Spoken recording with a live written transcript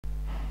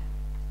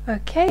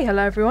Okay,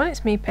 hello everyone,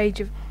 it's me,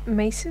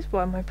 Paigeofmaces.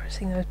 Why am I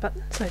pressing those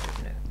buttons? I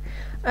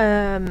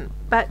don't know.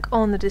 Back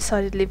on the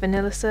decidedly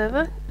vanilla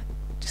server.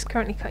 Just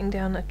currently cutting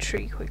down a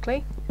tree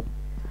quickly.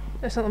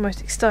 That's not the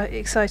most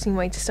exciting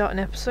way to start an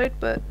episode,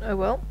 but oh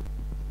well.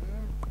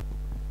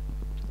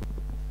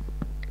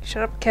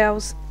 Shut up,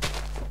 cows.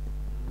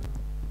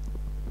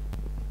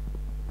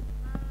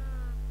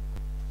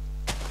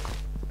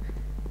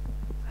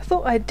 I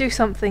thought I'd do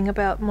something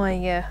about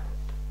my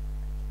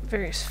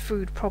various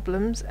food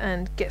problems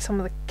and get some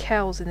of the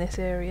cows in this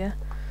area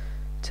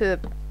to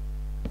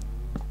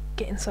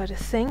get inside a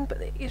thing,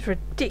 but it is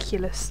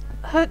ridiculous.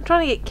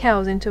 Trying to get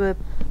cows into a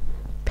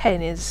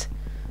pen is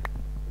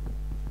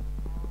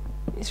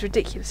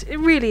ridiculous. It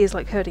really is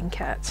like herding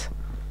cats.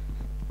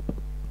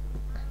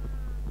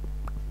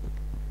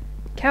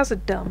 Cows are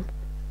dumb.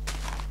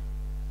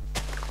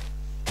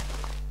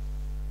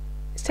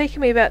 It's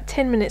taken me about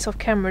 10 minutes off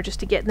camera just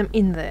to get them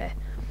in there.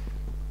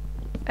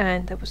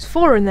 And there was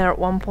 4 in there at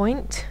one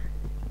point,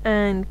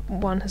 and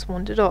 1 has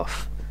wandered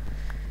off.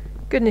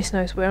 Goodness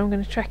knows where. I'm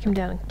going to track him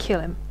down and kill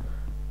him.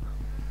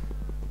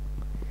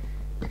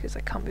 Because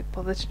I can't be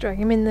bothered to drag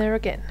him in there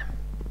again.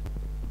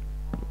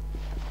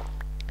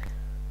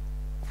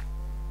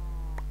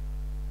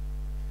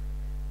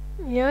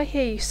 Yeah, I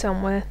hear you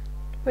somewhere.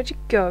 Where'd you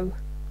go?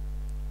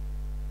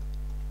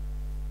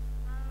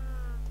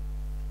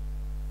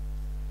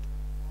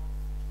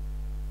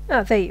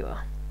 Ah, there you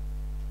are.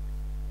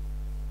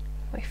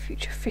 My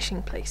future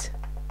fishing place.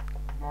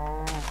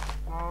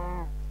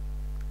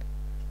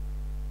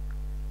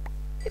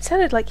 It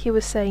sounded like he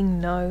was saying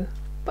no,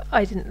 but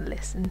I didn't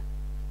listen.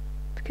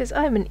 Because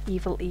I'm an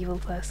evil, evil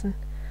person.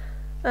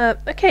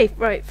 Okay,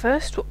 right,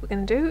 first what we're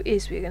going to do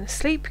is we're going to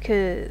sleep,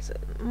 because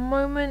at the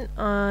moment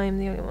I'm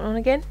the only one on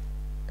again.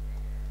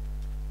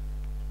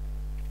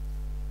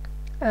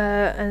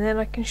 And then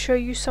I can show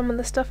you some of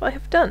the stuff I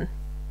have done.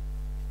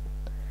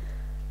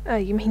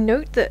 You may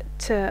note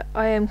that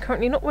I am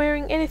currently not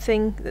wearing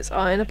anything that's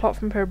iron apart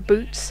from a pair of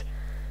boots,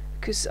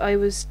 because I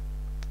was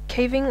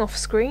caving off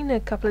screen a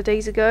couple of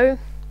days ago.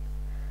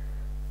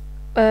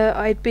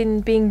 I'd been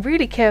being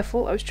really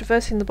careful. I was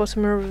traversing the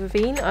bottom of a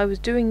ravine. I was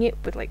doing it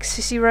with like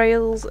sissy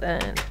rails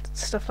and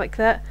stuff like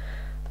that,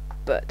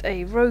 but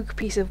a rogue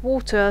piece of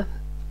water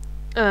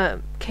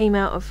came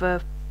out of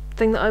a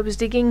thing that I was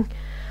digging,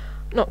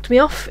 knocked me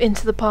off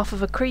into the path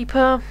of a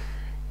creeper,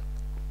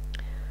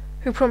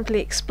 who promptly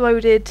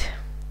exploded.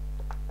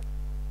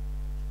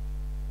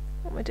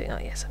 What am I doing? Oh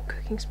yes, I'm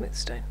cooking smooth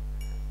stone.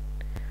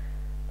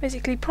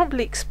 Basically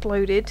promptly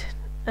exploded.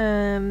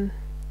 So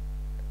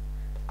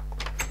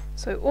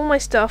all my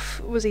stuff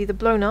was either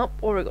blown up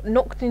or it got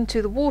knocked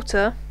into the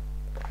water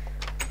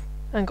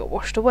and got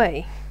washed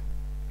away.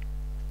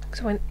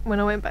 So when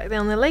I went back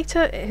down there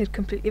later, it had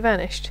completely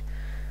vanished.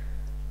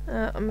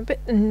 I'm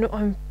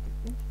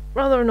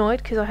rather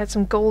annoyed because I had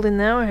some gold in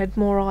there, I had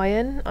more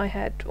iron, I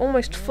had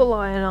almost full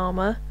iron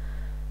armour,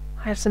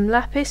 I had some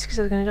lapis because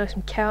I was going to dye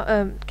some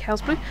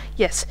cow's blue.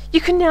 Yes,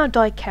 you can now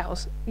dye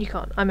cows. You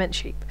can't, I meant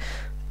sheep.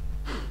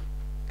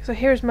 So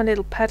here is my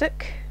little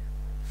paddock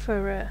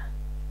for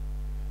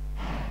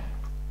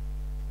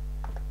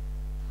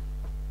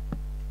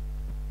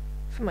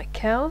my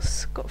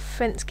cows. Got a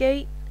fence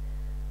gate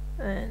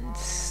and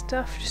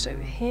stuff just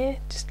over here,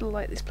 just to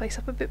light this place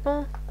up a bit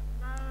more.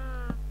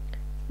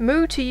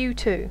 Moo to you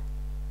too.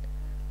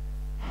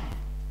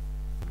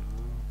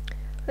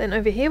 Then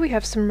over here we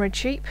have some red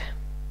sheep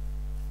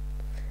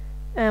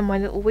and my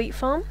little wheat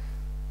farm.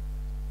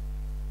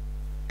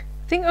 I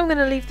think I'm going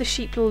to leave the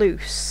sheep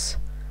loose,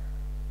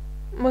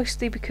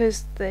 mostly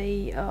because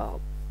they're all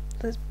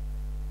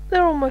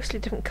mostly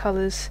different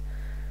colours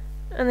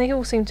and they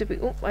all seem to be...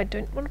 Oh, I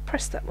don't want to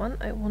press that one,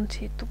 I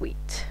wanted the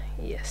wheat.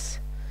 Yes.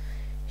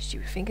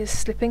 Stupid fingers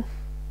slipping.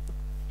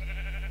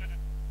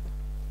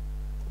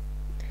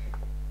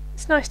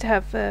 It's nice to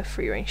have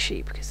free-range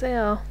sheep because they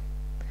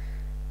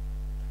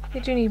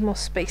do need more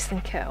space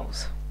than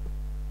cows.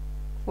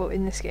 Well,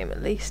 in this game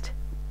at least.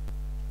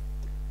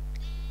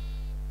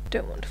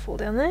 Don't want to fall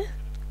down there.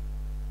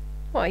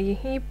 What are you?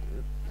 You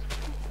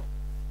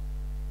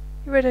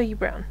red or you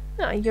brown?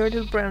 Ah, you're a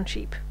little brown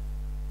sheep.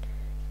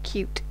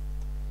 Cute.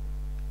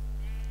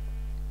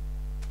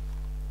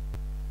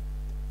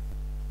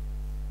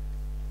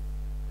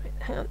 Right,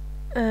 hang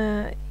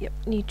on. Yep,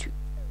 need to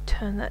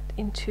turn that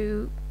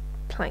into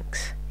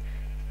planks.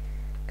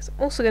 Because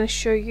I'm also going to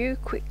show you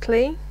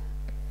quickly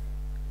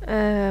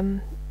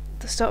the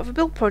start of a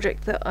build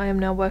project that I am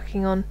now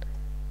working on.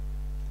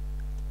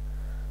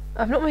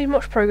 I've not made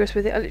much progress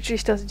with it. I literally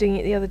started doing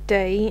it the other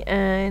day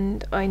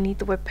and I need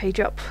the web page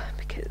up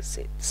because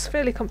it's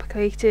fairly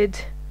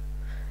complicated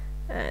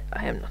and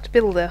I am not a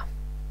builder.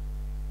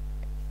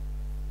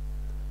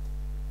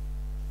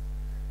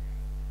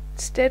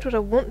 Instead, what I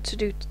want to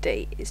do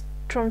today is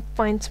try and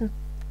find some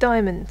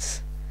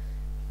diamonds,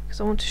 because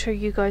I want to show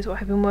you guys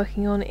what I've been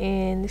working on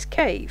in this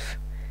cave,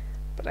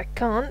 but I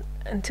can't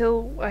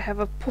until I have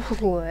a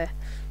portal there.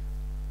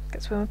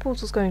 That's where my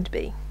portal's going to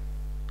be.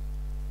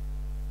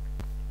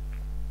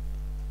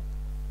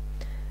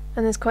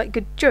 and there's quite a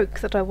good joke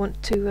that I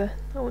want to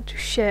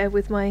share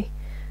with my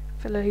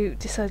fellow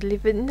decidedly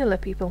vanilla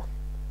people.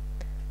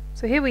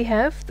 So here we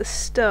have the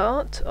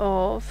start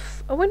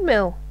of a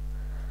windmill.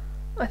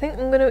 I think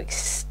I'm going to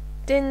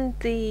extend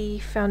the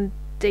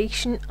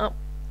foundation up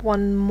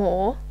one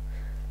more,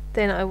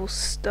 then I will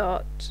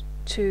start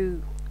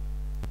to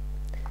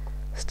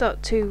put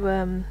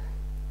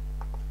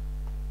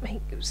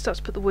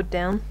the wood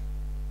down.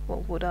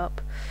 Well, wood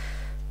up.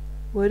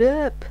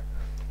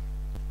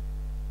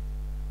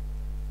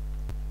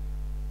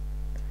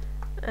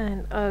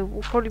 And I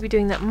will probably be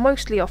doing that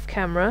mostly off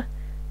camera,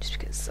 just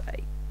because I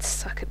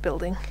suck at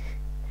building.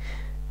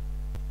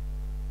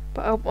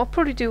 But I'll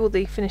probably do all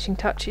the finishing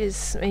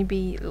touches,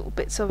 maybe little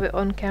bits of it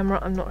on camera,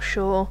 I'm not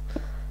sure.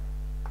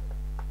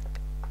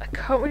 I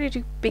can't really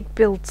do big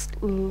builds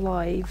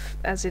live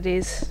as it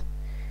is.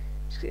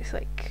 It's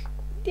like,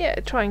 yeah,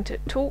 trying to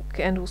talk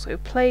and also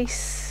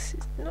place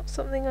is not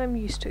something I'm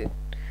used to.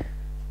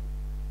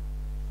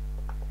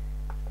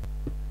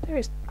 There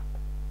is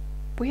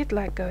weird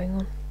lag going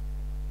on.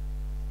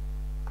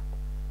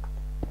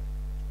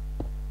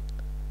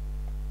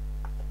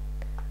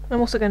 I'm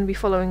also going to be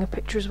following a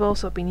picture as well,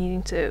 so I'll be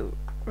needing to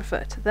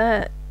refer to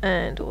that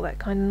and all that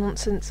kind of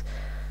nonsense.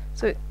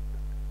 So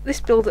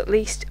this build at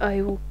least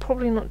I will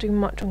probably not do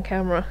much on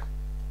camera.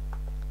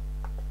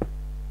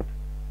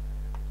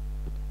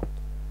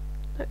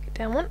 Okay,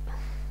 down one.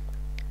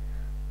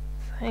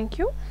 Thank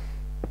you.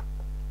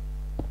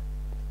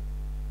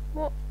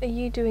 What are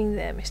you doing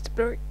there, Mr.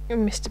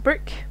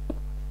 Brick?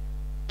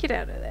 Get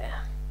out of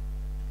there.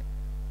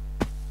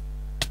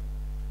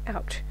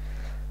 Ouch.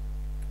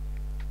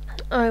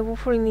 I will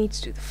probably need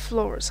to do the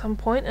floor at some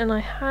point, and I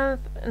have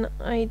an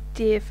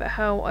idea for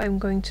how I'm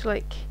going to,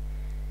 like...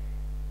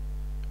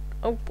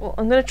 Oh, well,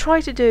 I'm going to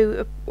try to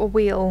do a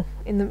wheel,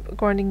 a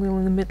grinding wheel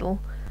in the middle.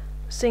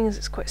 Seeing as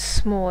it's quite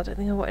small, I don't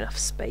think I've got enough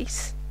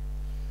space.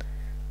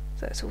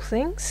 So that's all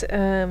things.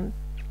 That's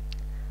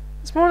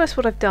more or less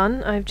what I've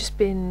done. I've just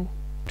been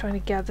trying to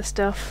gather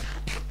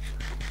stuff.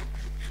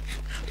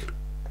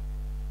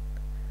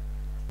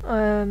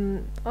 I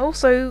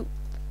also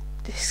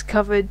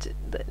discovered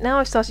that now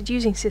I've started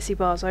using sissy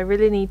bars, I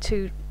really need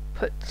to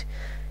put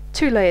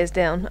 2 layers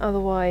down,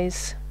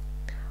 otherwise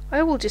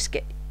I will just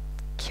get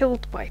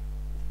killed by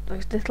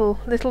those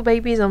little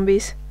baby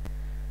zombies.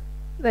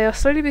 They are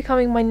slowly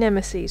becoming my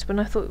nemesis when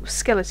I thought it was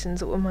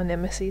skeletons that were my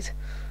nemesis.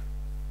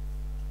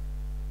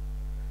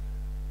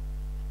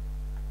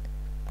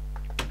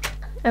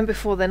 And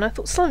before then I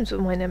thought slimes were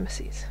my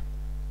nemesis.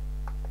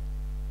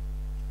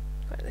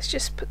 Right, let's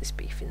just put this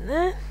beef in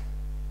there.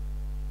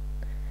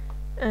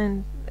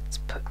 And let's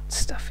put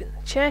stuff in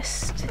the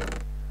chest.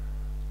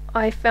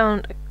 I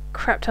found a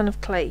crap ton of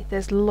clay.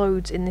 There's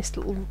loads in this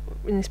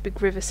big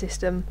river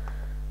system.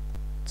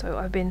 So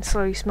I've been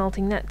slowly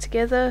smelting that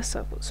together.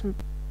 So I've got some...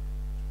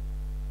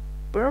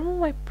 Where are all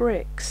my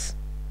bricks?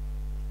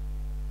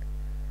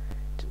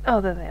 Oh,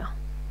 there they are.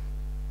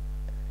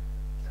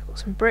 So I've got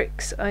some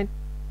bricks. I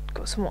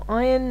got some more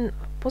iron.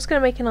 I was going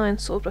to make an iron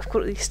sword, but I've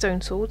got these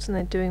stone swords and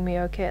they're doing me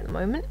okay at the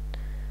moment.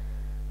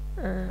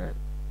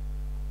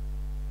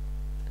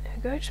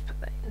 Go, just put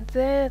that in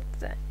there,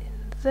 that in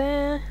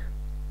there.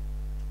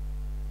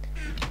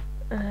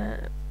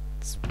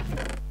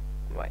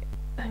 Right,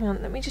 hang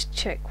on, let me just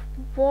check.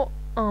 What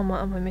armour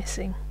am I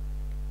missing?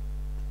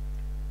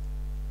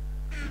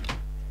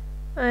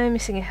 I'm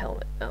missing a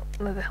helmet. Oh,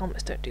 leather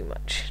helmets don't do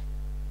much.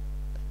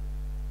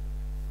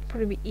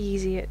 Probably be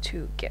easier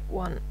to get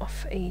one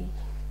off a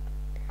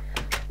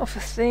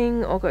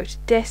thing, or go to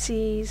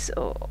Desi's,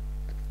 or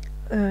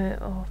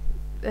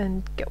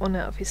and get one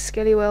out of his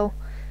skellywell.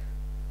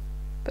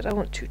 But I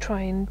want to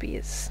try and be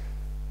as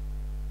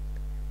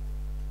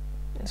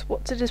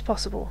what's-it as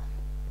possible.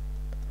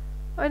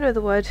 I know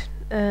the word.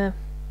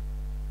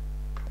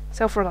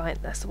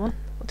 Self-reliant, that's the one.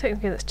 Well,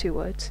 technically that's 2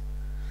 words.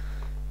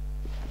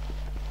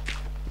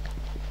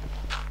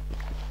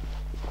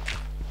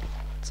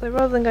 So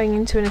rather than going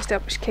into an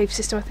established cave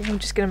system, I think I'm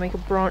just going to make a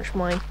branch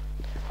mine.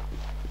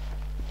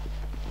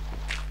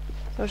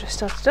 So I'll just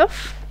start it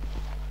off.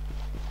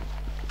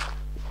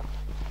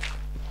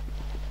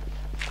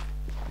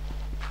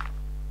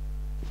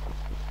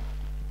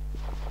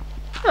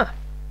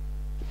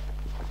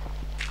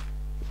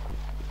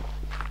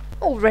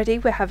 Already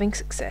we're having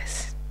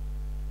success.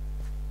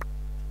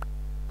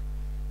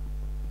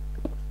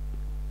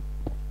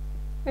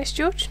 Yes,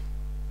 George?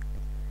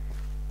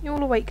 You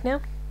all awake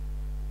now?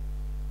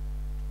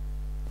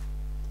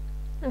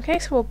 Okay,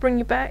 so we'll bring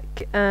you back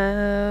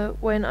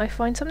when I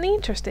find something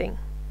interesting.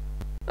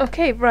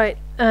 Okay, right.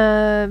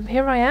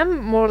 Here I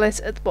am, more or less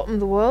at the bottom of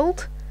the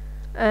world.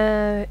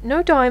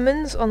 No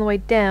diamonds on the way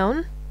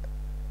down.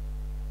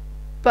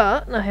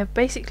 But I have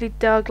basically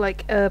dug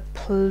like a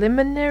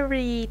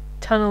preliminary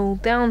tunnel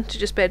down to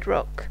just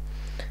bedrock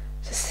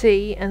to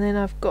see, and then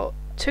I've got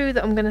 2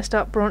 that I'm going to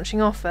start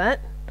branching off at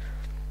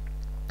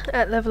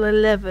level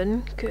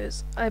 11,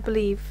 because I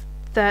believe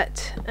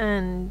that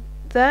and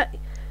that.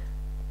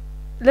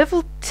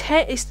 Level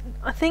 10 is,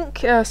 I think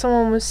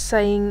someone was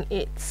saying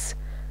it's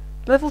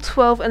level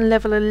 12 and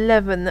level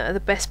 11 that are the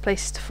best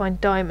places to find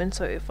diamonds.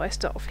 So if I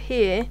start off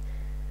here,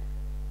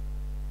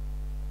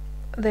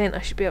 then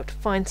I should be able to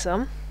find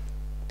some,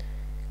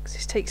 because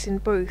this takes in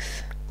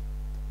both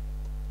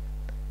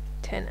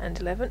 10 and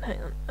 11. Hang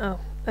on. Oh,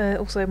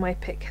 also my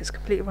pick has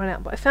completely run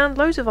out, but I found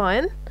loads of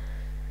iron.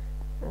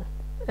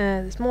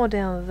 There's more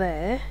down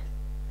there,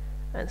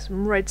 and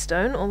some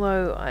redstone,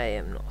 although I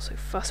am not so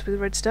fussed with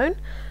redstone.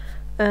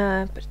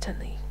 But turn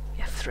the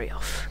F3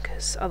 off,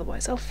 because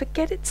otherwise I'll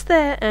forget it's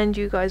there and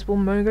you guys will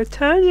moan, go,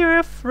 turn your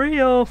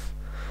F3 off.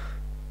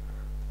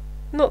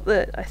 Not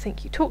that I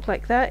think you talk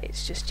like that,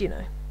 it's just, you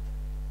know.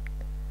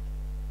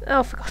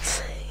 Oh, for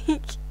God's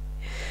sake.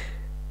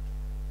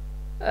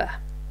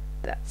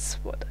 That's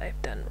what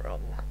I've done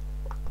wrong.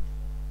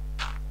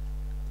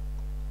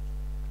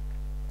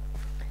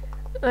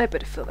 I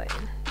better fill that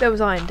in. There was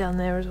iron down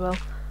there as well.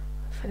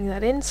 Filling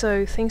that in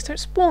so things don't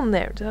spawn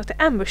there. They have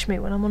to ambush me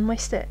when I'm on my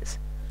stairs.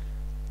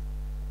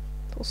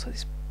 Also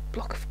this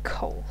block of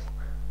coal.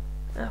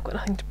 I've got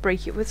nothing to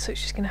break it with, so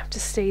it's just going to have to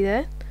stay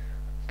there.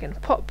 I'm going to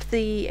pop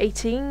the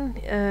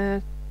 18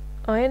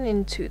 iron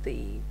into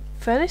the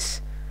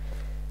furnace,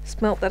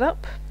 smelt that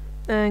up,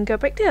 and go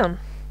back down.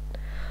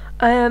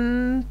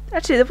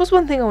 Actually, there was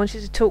one thing I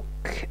wanted to talk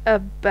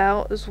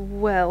about as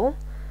well.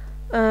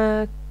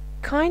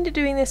 Kind of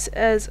doing this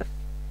as a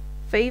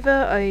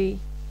favour. I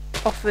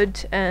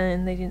offered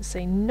and they didn't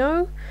say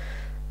no,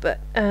 but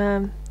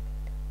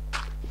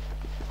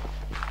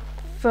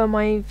for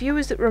my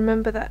viewers that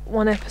remember that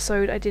one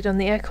episode I did on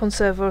the aircon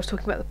server, I was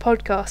talking about the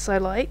podcasts I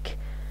like,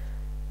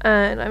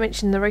 and I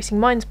mentioned the Racing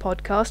Minds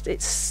podcast.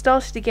 It's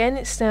started again.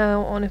 It's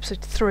now on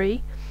episode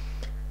 3.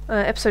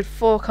 Episode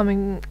 4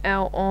 coming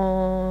out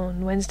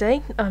on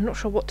Wednesday. I'm not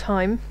sure what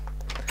time,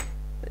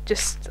 but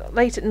just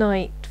late at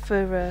night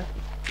for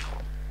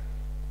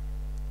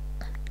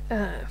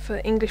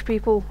English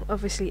people,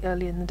 obviously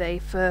early in the day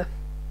for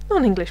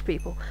non-English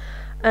people.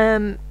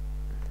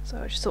 So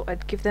I just thought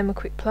I'd give them a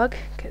quick plug,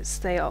 because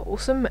they are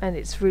awesome and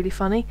it's really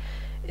funny.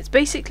 It's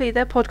basically,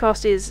 their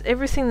podcast is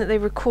everything that they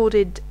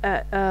recorded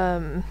at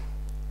the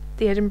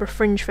Edinburgh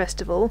Fringe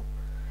Festival,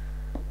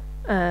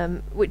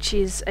 which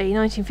is a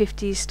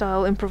 1950s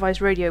style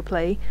improvised radio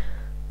play,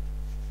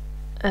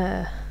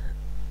 and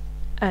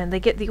they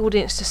get the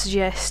audience to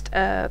suggest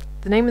the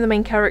name of the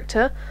main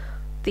character,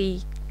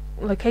 the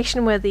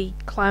location where the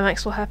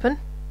climax will happen,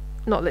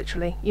 not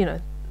literally, you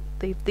know,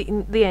 the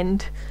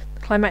end,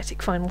 the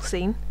climactic final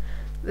scene.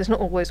 There's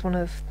not always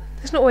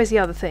the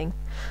other thing.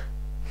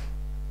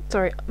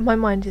 Sorry, my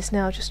mind is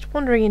now just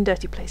wandering in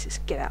dirty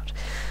places. Get out.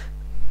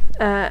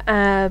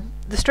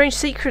 The strange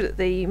secret that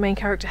the main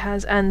character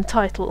has, and the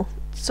title,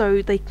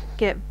 so they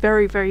get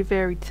very, very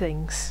varied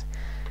things,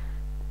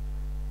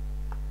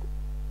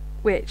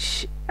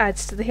 which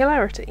adds to the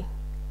hilarity.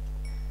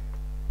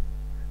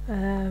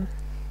 And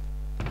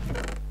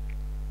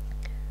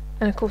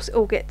of course it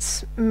all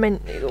gets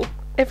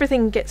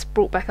everything gets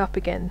brought back up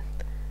again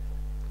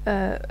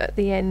at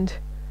the end,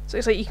 so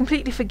it's like you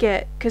completely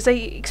forget, because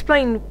they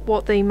explain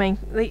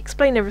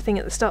everything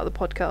at the start of the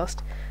podcast,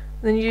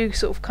 and then you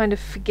sort of kind of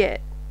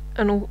forget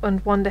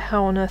and wonder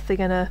how on earth they're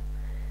gonna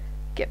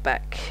get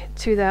back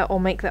to that or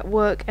make that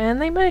work,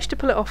 and they manage to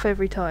pull it off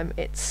every time.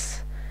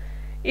 It's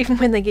even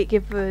when they get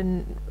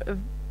given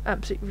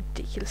absolutely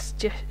ridiculous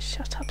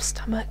shut up,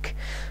 stomach.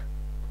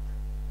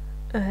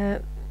 They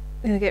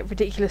get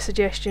ridiculous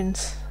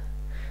suggestions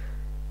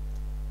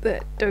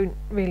that don't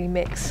really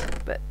mix,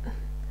 but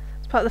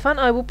it's part of the fun.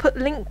 I will put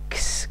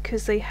links,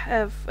 because they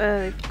have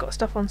they've got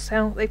stuff on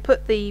they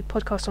put the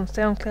podcast on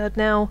SoundCloud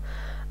now.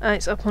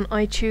 It's up on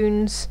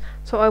iTunes,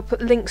 so I'll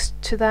put links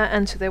to that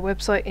and to their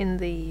website in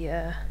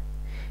the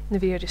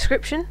video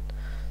description.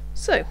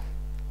 So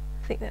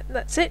I think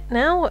that's it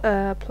now.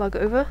 Plug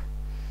over.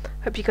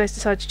 Hope you guys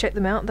decide to check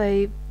them out.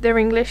 They're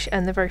English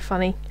and they're very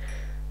funny.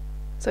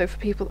 So for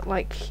people that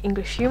like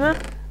English humour,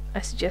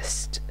 I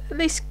suggest at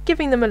least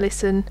giving them a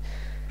listen.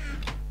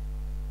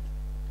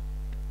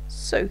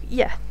 So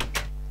yeah.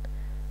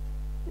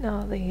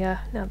 Now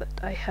that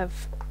I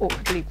have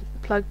awkwardly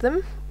plugged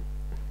them.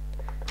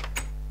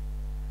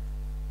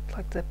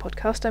 Plugged the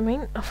podcast, I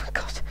mean. Oh my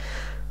god.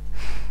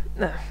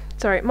 No.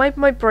 Sorry, my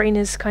brain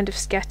is kind of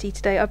scatty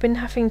today. I've been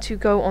having to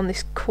go on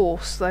this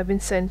course that I've been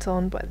sent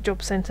on by the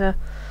job centre,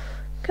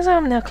 because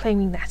I'm now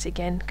claiming that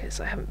again, because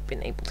I haven't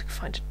been able to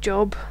find a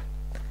job.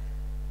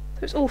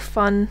 So it's all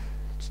fun,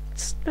 just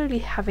slowly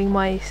having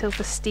my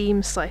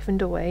self-esteem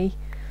siphoned away.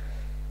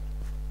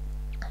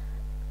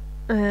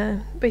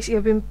 Basically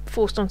I've been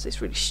forced onto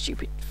this really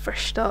stupid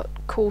fresh start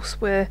course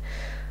where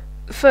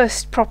the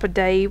first proper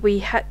day we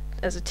had,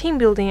 as a team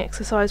building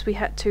exercise, we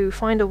had to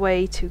find a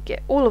way to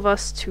get all of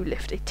us to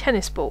lift a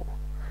tennis ball.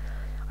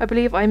 I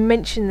believe I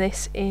mentioned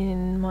this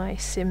in my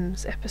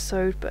Sims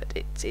episode, but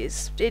it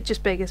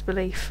just beggars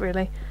belief,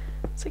 really.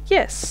 It's like,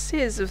 yes,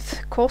 here's a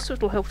course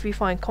that will help you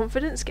find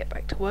confidence, get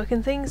back to work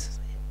and things,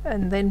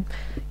 and then,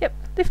 yep,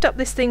 lift up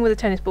this thing with a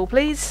tennis ball,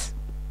 please.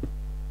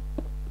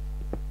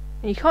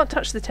 And you can't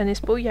touch the tennis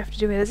ball, you have to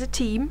do it as a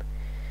team.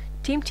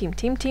 Team.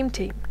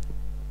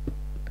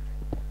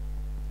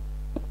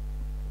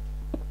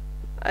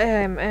 I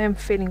am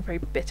feeling very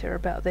bitter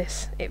about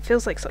this. It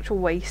feels like such a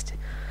waste.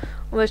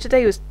 Although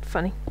today was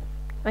funny.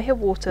 I hear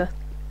water.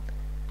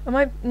 Am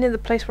I near the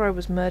place where I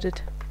was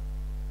murdered?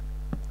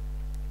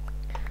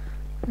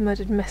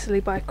 Murdered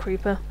messily by a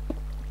creeper.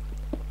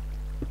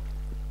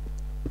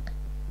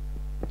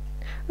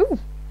 Ooh!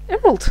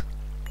 Emerald!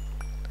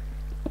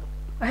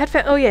 I had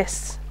found... Oh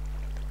yes.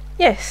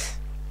 Yes!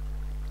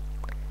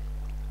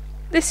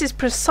 This is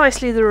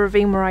precisely the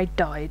ravine where I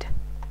died.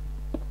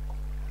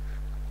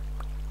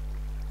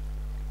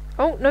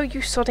 Oh, no, you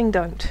sodding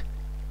don't.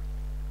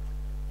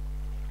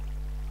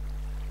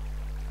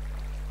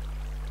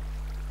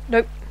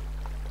 Nope.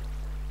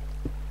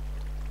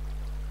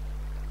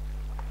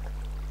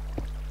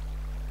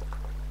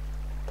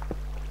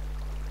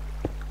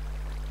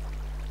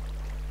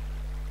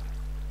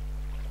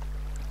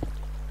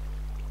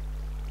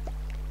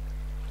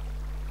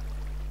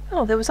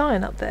 Oh, there was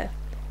iron up there.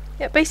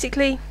 Yeah,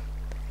 basically,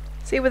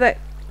 see where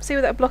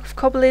that block of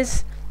cobble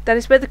is? That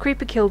is where the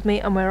creeper killed me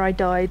and where I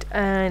died,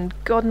 and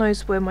God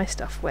knows where my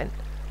stuff went.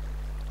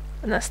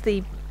 And that's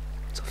the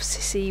sort of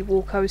sissy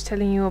walk I was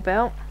telling you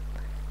about.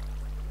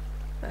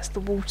 That's the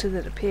water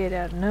that appeared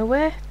out of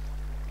nowhere.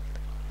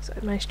 So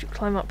I managed to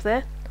climb up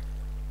there.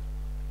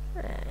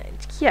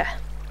 And yeah.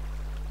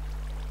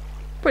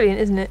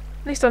 Brilliant, isn't it?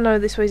 At least I know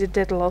this way's a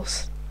dead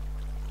loss.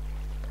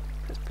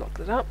 Let's block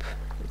that up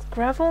with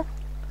gravel.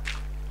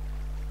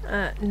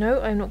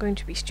 No, I'm not going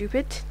to be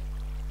stupid.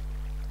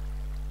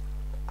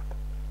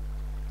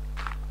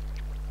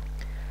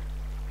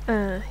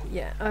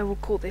 Yeah, I will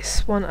call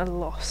this one a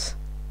loss.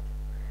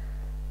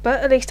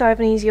 But at least I have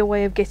an easier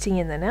way of getting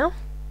in there now.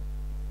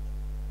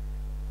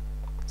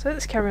 So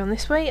let's carry on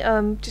this way.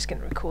 I'm just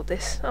going to record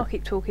this. I'll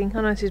keep talking.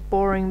 I know this is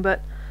boring,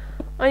 but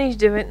I need to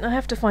do it. I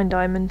have to find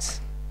diamonds.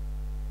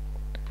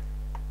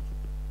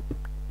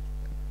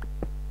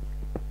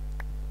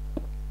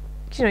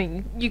 You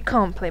know, you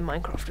can't play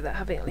Minecraft without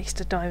having at least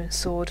a diamond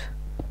sword.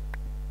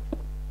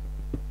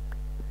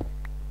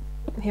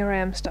 And here I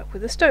am stuck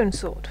with a stone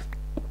sword.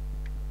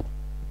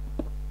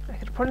 I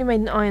could have probably made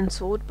an iron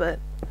sword, but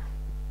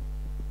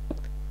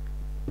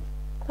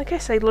like I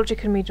say,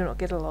 logic and me do not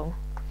get along.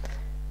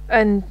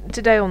 And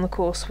today on the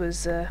course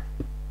was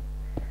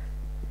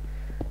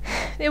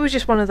it was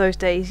just one of those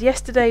days.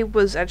 Yesterday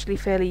was actually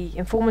fairly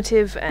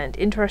informative and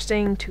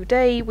interesting.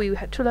 Today we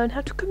had to learn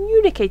how to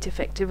communicate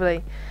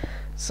effectively.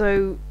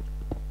 So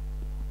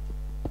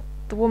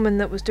the woman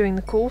that was doing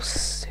the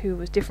course, who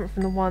was different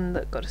from the one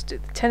that got us to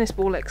do the tennis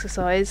ball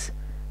exercise,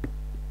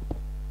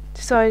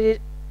 decided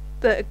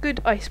that a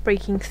good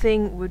ice-breaking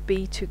thing would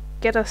be to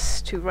get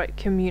us to write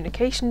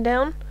communication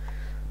down.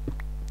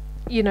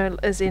 You know,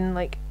 as in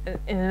like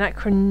in an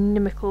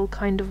acronymical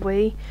kind of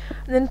way,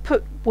 and then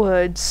put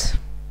words,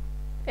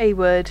 a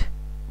word,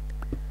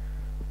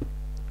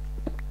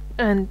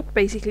 and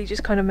basically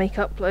just kind of make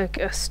up like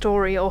a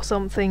story or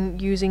something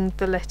using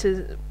the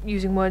letters,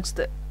 using words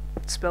that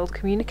spelled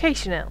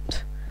communication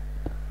out.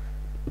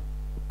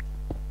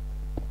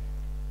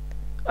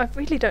 I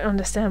really don't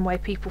understand why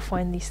people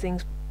find these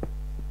things.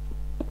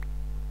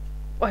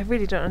 I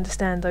really don't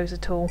understand those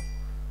at all.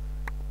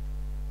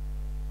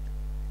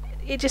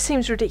 It just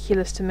seems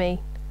ridiculous to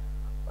me.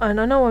 And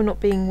I know I'm not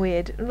being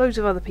weird. Loads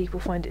of other people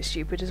find it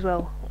stupid as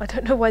well. I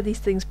don't know why these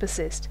things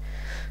persist.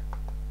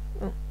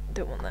 Oh,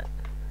 don't want that.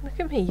 Look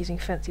at me using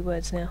fancy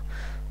words now.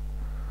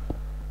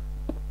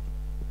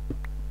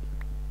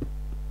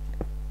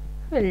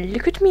 Well,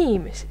 look at me,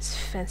 Mrs.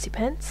 Fancy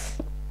Pants.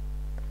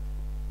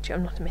 Actually,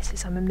 I'm not a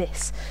Mrs., I'm a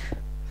Miss.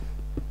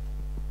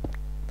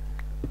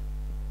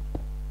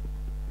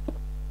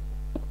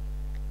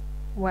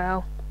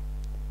 Wow.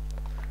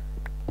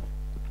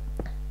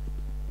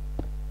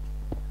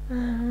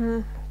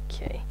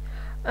 Okay.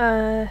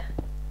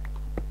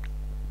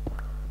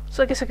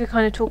 So I guess I could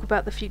kind of talk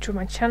about the future of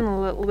my channel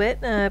a little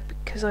bit,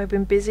 because I've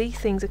been busy.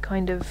 Things are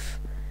kind of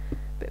a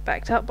bit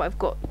backed up, but I've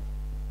got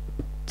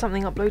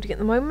something uploading at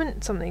the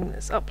moment, something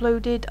that's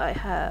uploaded. I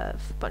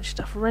have a bunch of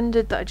stuff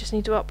rendered that I just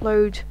need to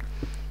upload.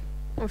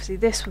 Obviously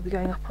this will be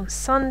going up on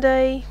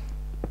Sunday.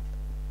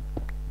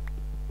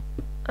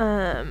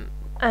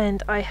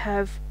 And I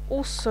have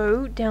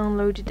also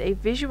downloaded a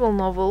visual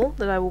novel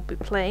that I will be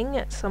playing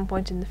at some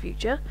point in the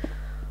future,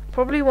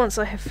 probably once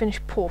I have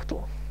finished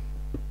Portal,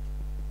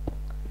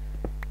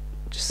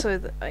 just so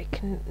that I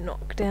can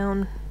knock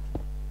down.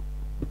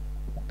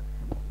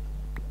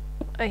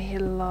 I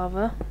hear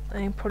lava.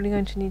 I'm probably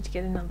going to need to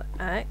get another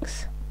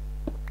axe.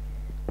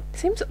 It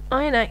seems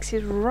iron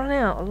axes run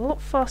out a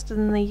lot faster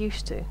than they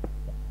used to.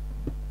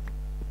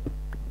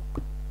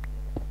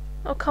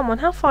 Oh come on,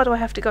 how far do I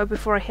have to go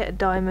before I hit a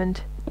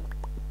diamond?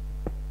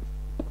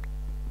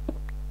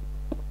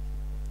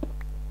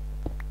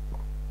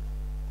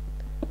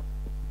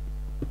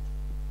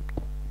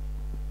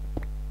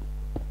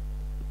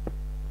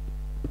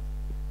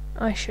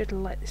 I should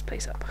light this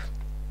place up.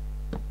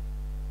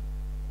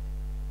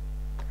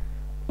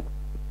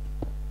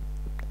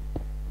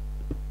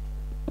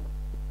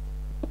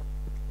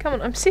 Come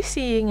on, I'm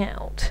sissying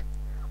out.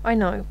 I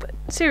know, but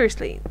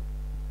seriously,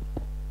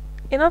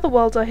 In other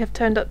worlds I have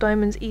turned up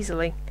diamonds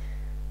easily.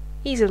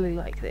 Easily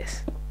like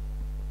this.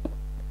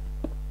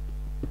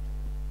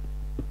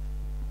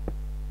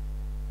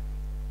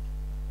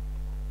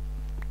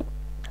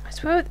 I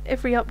swear with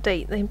every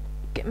update they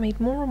get made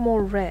more and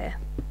more rare.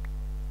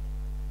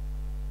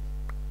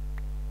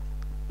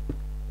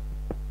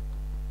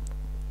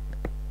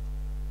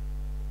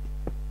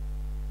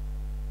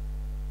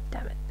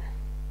 Damn it.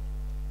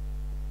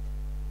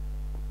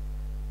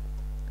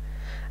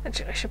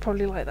 Actually, I should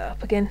probably light that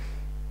up again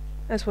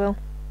as well.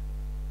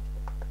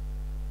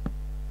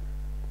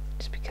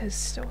 Just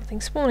because I don't want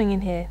things spawning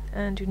in here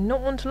and do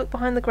not want to look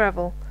behind the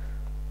gravel.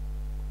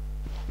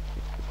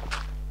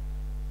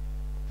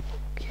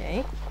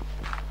 Okay.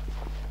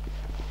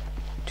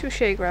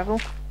 Touché,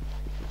 gravel.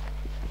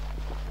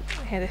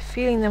 I had a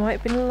feeling there might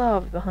have been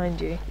lava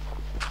behind you.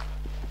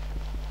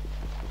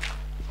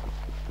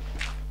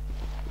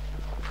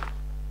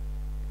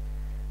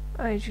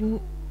 I do.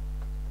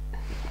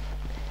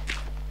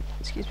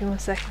 Excuse me 1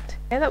 second.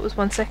 Yeah, that was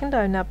 1 second.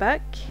 I'm now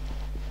back.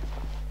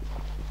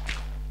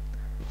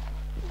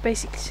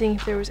 Basically seeing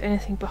if there was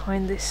anything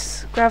behind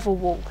this gravel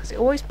wall, because it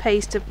always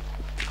pays to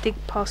dig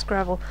past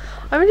gravel.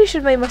 I really should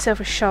have made myself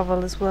a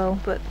shovel as well,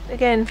 but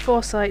again,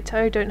 foresight,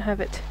 I don't have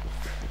it.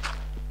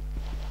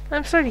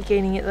 I'm slowly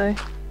gaining it though.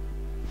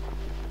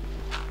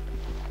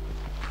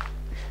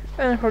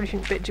 And I probably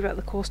shouldn't bitch about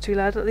the course too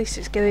loud, at least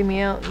it's getting me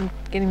out and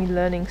getting me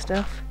learning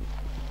stuff.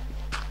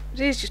 It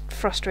is just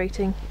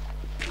frustrating.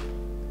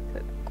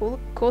 All the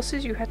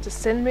courses you had to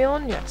send me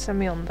on, you had to send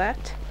me on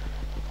that.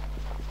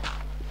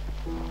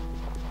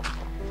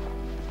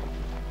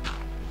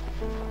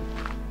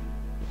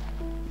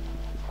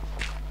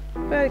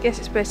 But I guess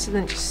it's better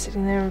than just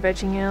sitting there and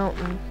vegging out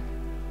and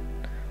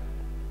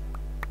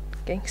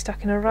getting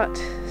stuck in a rut,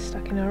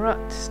 stuck in a rut,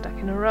 stuck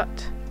in a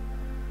rut.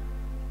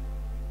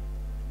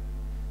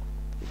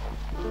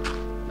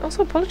 I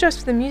also apologise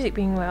for the music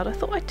being loud. I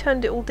thought I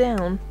turned it all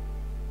down.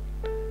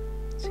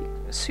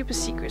 Super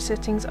secret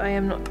settings I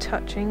am not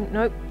touching.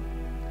 Nope.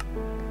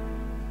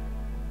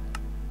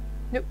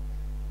 Nope.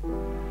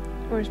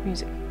 Where's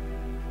music?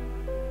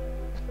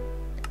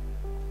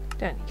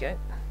 Down you go.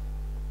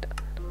 Done.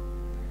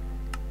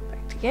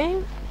 Back to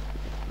game.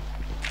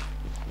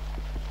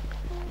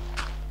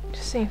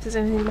 Just seeing if there's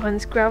anything behind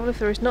this gravel. If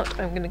there is not,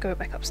 I'm going to go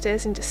back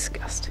upstairs in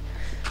disgust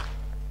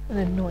and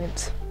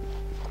annoyance.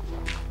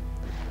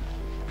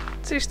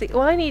 Seriously,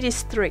 all I need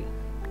is 3.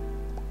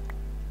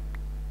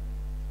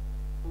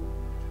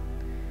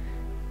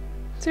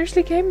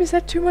 Seriously, game, is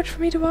that too much for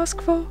me to ask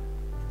for?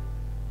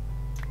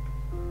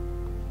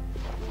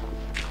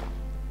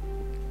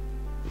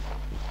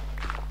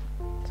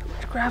 So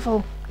much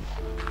gravel.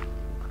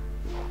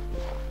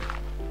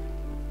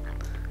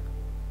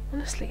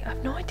 Honestly, I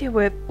have no idea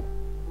where...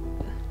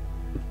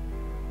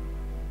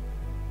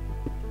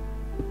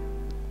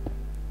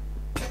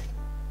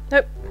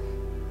 Nope.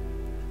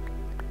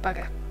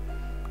 Bugger.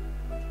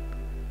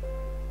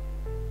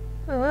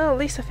 Oh well, at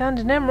least I found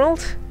an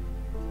emerald.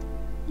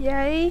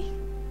 Yay!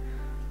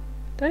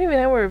 Don't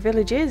even know where a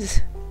village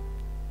is.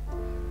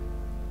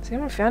 Has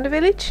anyone found a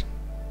village?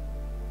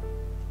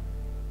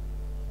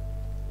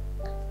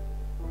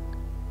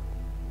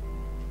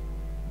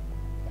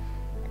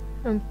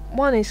 And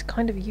one is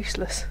kind of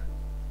useless.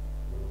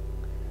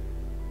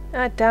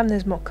 Ah damn,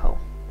 there's more coal.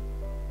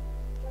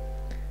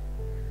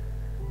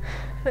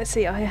 Let's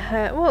see, I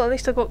had... well, at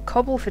least I got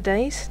cobble for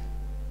days.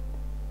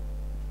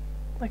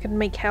 I can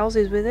make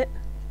houses with it.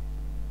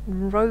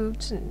 And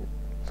roads and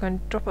kind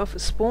of drop off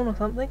at spawn or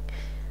something.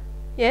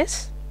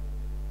 Yes?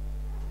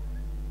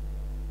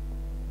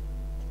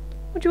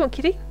 What do you want,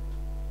 kitty?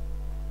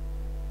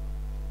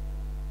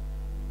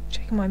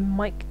 Checking my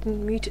mic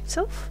didn't mute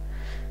itself.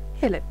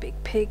 Hello,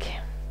 big pig.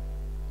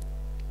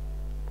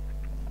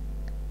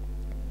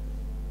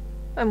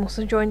 I'm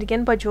also joined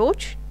again by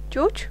George.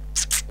 George?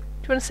 Do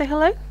you want to say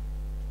hello?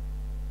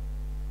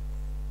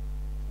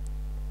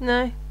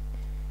 No?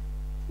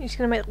 You're just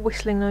going to make the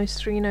whistling noise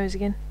through your nose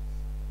again?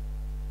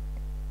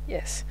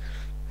 Yes.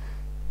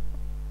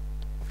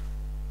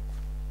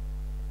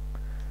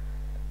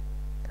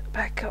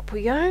 Back up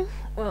we go.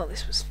 Well,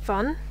 this was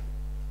fun.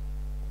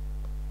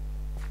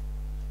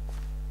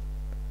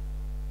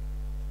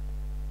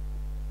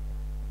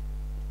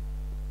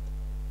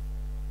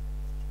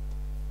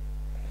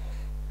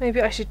 Maybe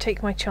I should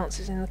take my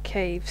chances in the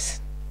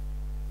caves.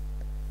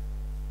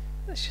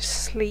 Let's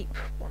just sleep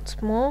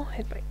once more.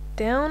 Head back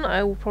down.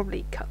 I will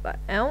probably cut that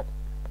out.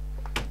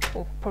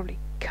 Or probably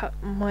cut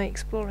my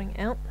exploring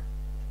out.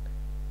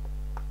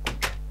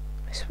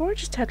 I swore I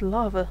just had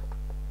lava.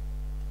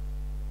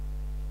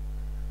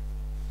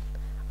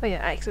 Oh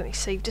yeah, I accidentally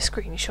saved a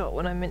screenshot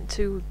when I meant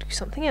to do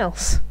something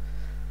else.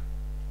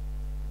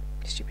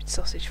 Stupid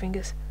sausage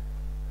fingers.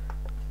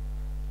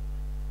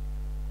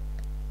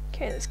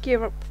 Okay, let's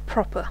gear up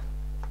proper.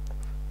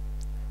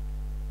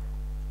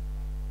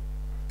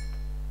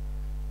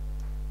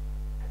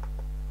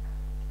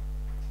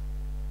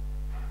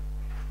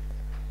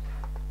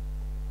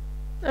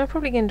 I'm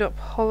probably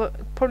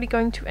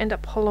going to end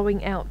up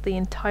hollowing out the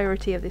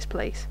entirety of this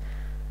place.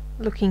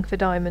 looking for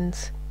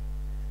diamonds.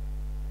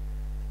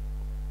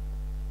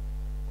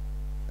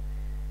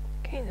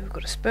 Okay, then we've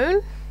got a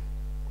spoon.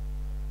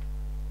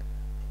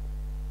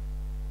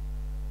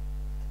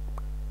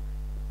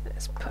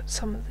 Let's put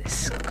some of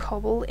this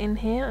cobble in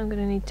here. I'm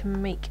going to need to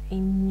make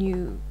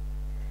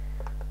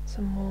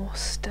some more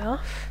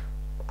stuff.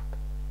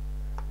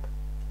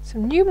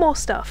 More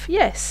stuff,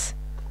 yes.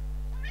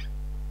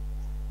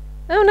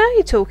 Oh, now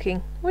you're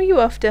talking. What are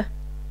you after?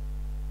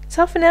 It's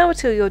half an hour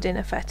till your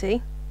dinner,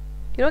 fatty.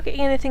 You're not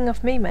getting anything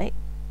off me, mate.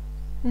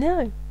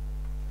 No.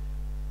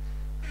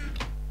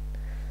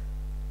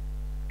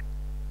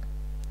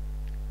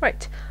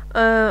 Right.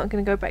 I'm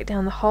going to go back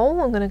down the hole.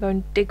 I'm going to go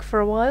and dig for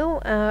a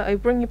while. I'll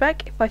bring you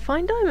back if I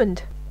find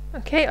diamond.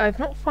 Okay, I've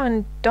not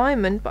found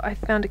diamond, but I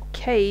found a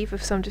cave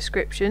of some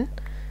description.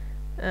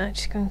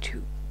 Just going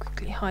to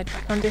quickly hide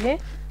back under here.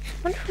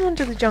 I wonder if I'm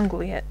under the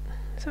jungle yet.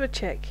 Let's have a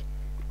check.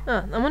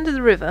 Ah, I'm under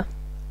the river.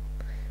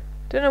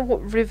 Don't know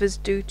what rivers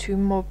do to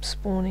mob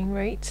spawning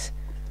rates.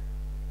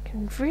 I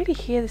can really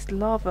hear this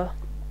lava.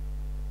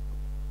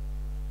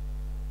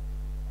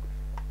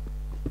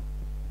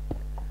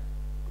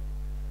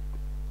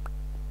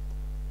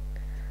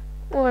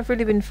 All I've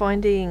really been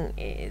finding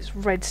is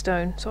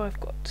redstone, so I've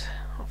got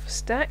half a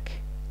stack.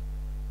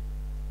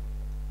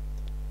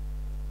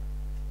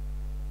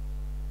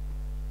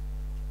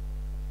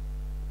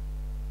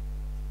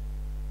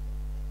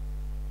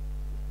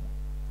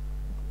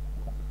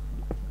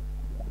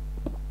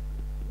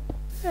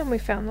 And we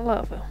found the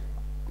lava.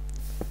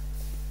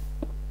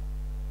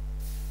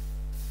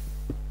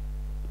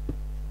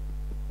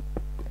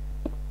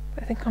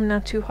 I think I'm now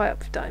too high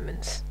up for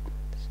diamonds.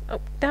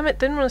 Oh, damn it,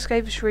 didn't want to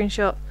escape a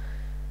screenshot.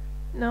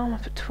 Now I'm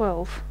up at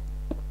 12.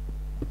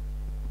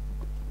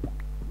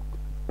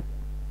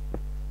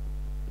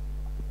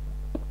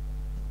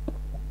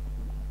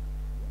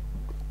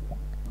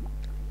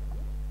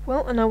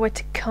 Well, I know where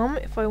to come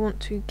if I want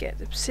to get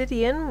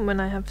obsidian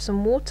when I have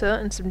some water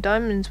and some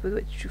diamonds with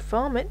which to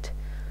farm it.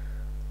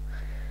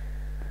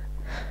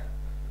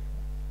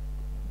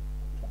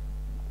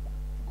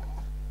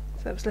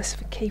 So that was less of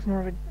a cave,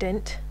 more of a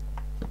dent.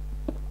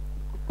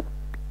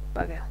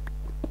 Bugger.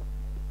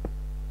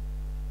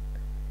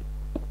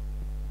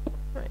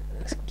 Right,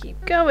 let's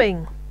keep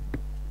going.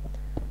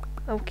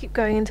 I'll keep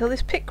going until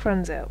this pick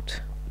runs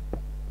out.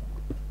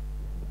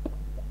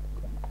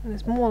 And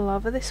there's more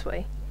lava this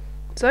way.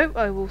 So,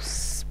 I will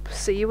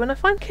see you when I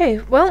find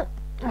cave. Well,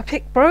 my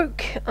pick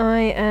broke. I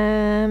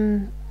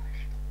am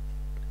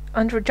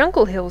under a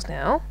jungle hills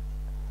now.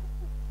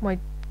 My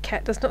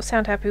cat does not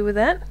sound happy with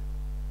that.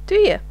 Do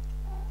you?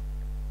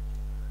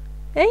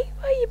 Hey,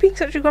 why are you being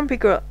such a grumpy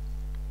grot?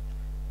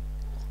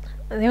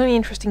 And the only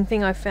interesting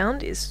thing I've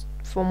found is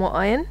 4 more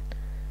iron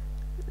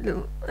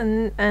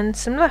and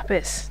some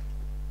lapis.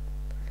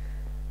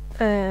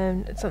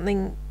 And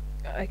something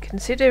I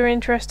consider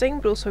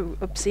interesting but also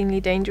obscenely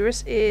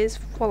dangerous is,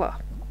 voila,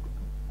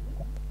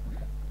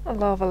 a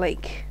lava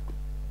lake.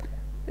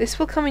 This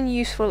will come in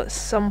useful at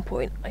some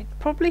point. I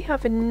probably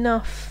have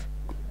enough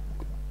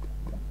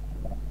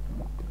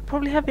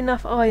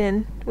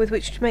iron with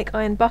which to make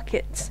iron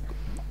buckets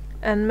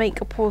and make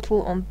a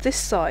portal on this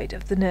side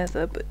of the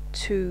nether, but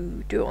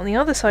to do it on the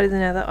other side of the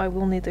nether I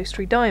will need those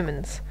 3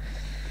 diamonds,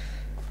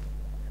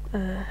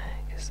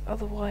 because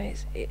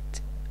otherwise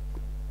it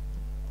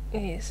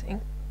is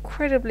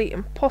incredibly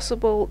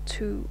impossible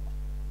to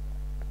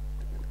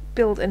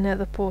build a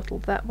nether portal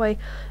that way.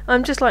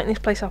 I'm just lighting this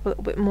place up a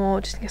little bit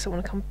more just in case I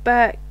want to come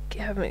back,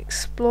 have an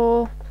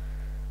explore,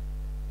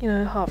 you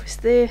know,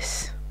 harvest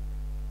this,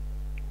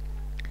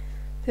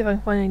 see if I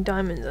can find any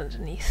diamonds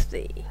underneath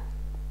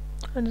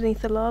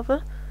the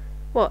lava.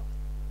 What?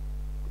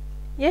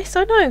 Yes,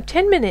 I know,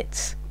 10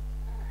 minutes.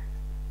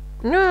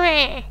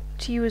 To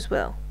you as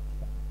well.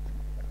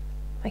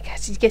 My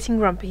cat is getting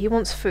grumpy, he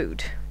wants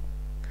food.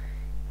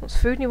 He wants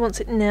food and he wants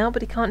it now,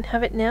 but he can't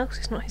have it now because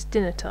it's not his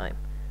dinner time.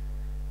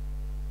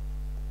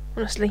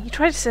 Honestly, you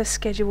try to set a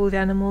schedule with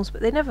animals,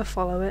 but they never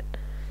follow it.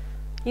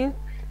 You...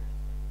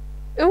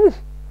 Ooh!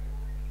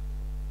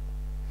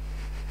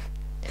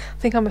 I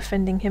think I'm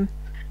offending him.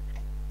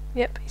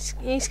 Yep,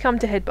 he's come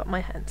to headbutt my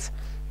hands.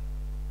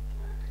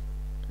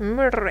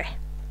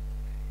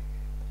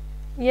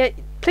 Yeah,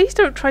 please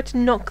don't try to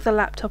knock the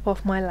laptop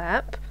off my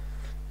lap.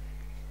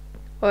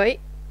 Oi,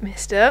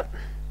 mister.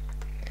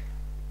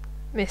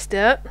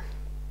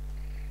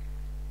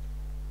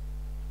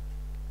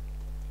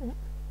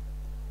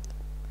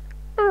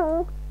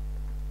 Oh.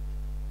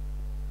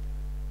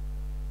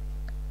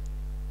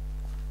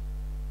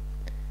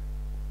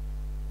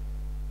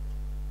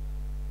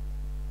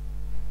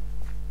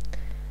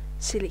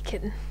 Silly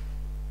kitten.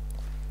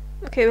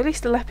 Okay, well, at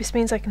least the lapis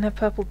means I can have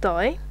purple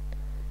dye.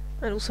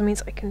 It also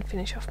means I can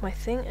finish off my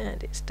thing,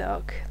 and it's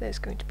dark. There's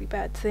going to be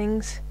bad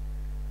things.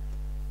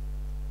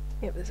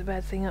 Yep, there's a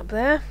bad thing up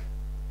there.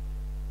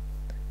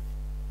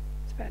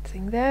 There's a bad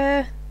thing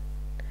there.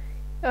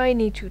 I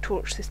need to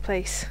torch this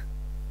place.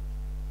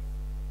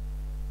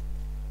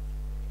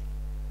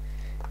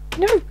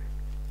 No!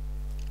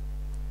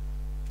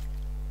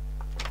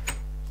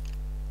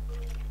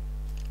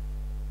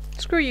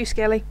 Screw you,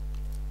 Skelly.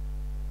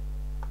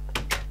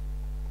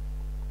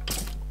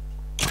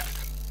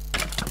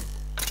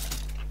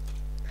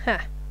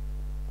 Ha.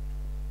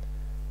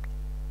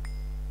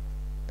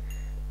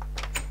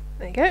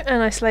 There you go,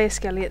 and I slay a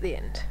Skelly at the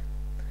end.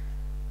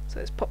 So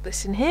let's pop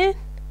this in here,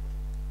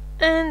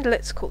 and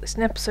let's call this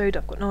an episode.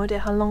 I've got no idea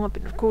how long I've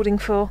been recording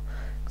for,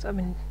 because I've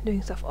been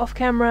doing stuff off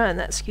camera, and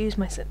that skews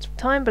my sense of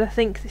time, but I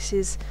think this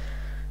is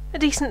a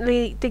decent, let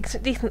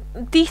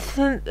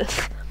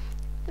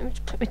me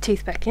just put my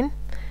teeth back in,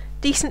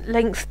 decent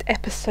lengthed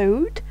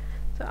episode.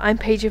 So I'm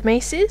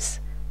Paigeofmaces,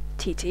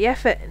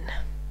 TTFN.